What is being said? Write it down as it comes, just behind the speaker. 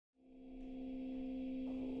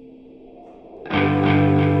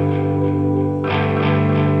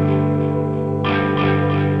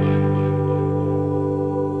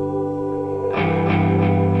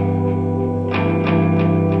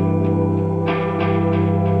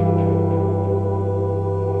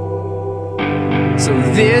So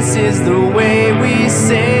this is the way we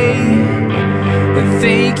say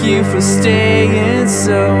thank you for staying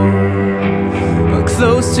so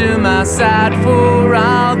close to my side for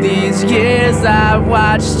all these years. I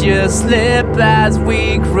watched you slip as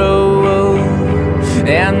we grow,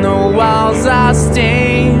 and the walls are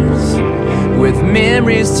stained with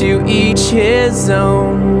memories to each his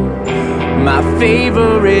own. My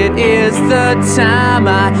favorite is the time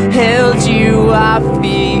I held you off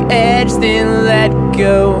the edge, then let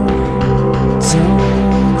go.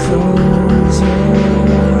 Don't close your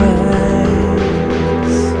eyes,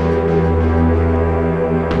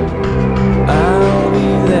 I'll be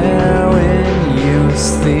there when you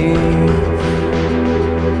sleep.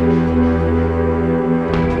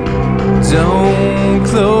 Don't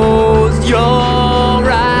close your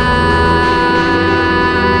eyes,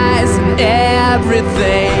 and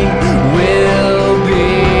everything will be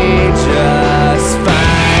just fine.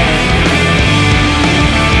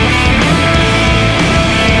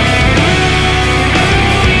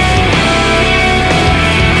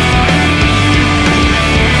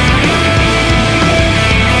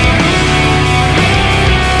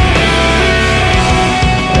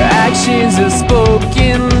 Actions are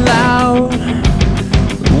spoken loud,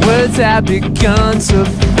 words have begun to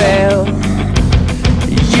fail.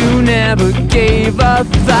 You never gave a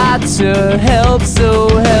thought to help, so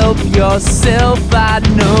help yourself, I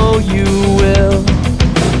know you will.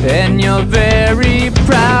 And you're very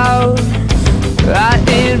proud, I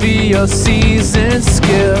envy your seasoned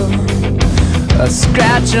skill. A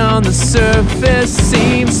scratch on the surface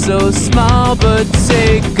seems so small, but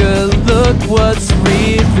take a look what's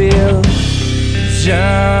revealed.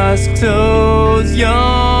 Just close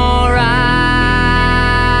your eyes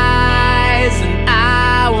and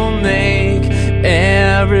I will make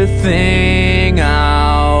everything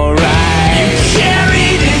alright. You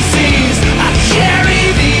carry disease, I carry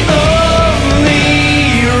the only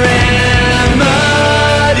remedy.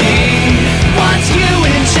 Once you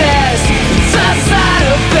ingest, the side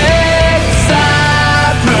effects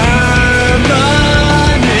are permanent.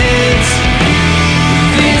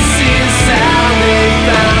 This is how they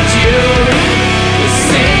found you, the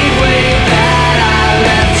same way that I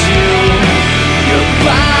left you. Your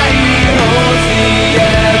body holds the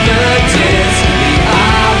evidence, the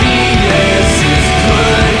obvious is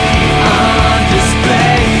put on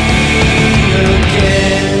display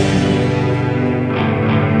again.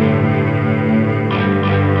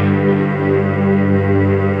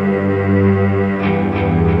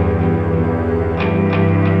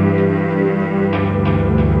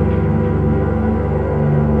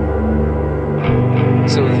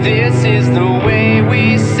 So this is the way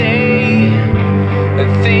we say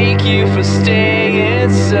thank you for staying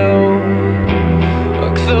so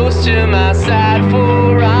close to my side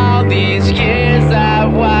for all these years. I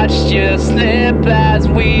watched you slip as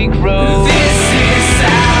we grow. This is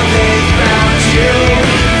how they found you,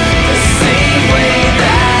 the same way that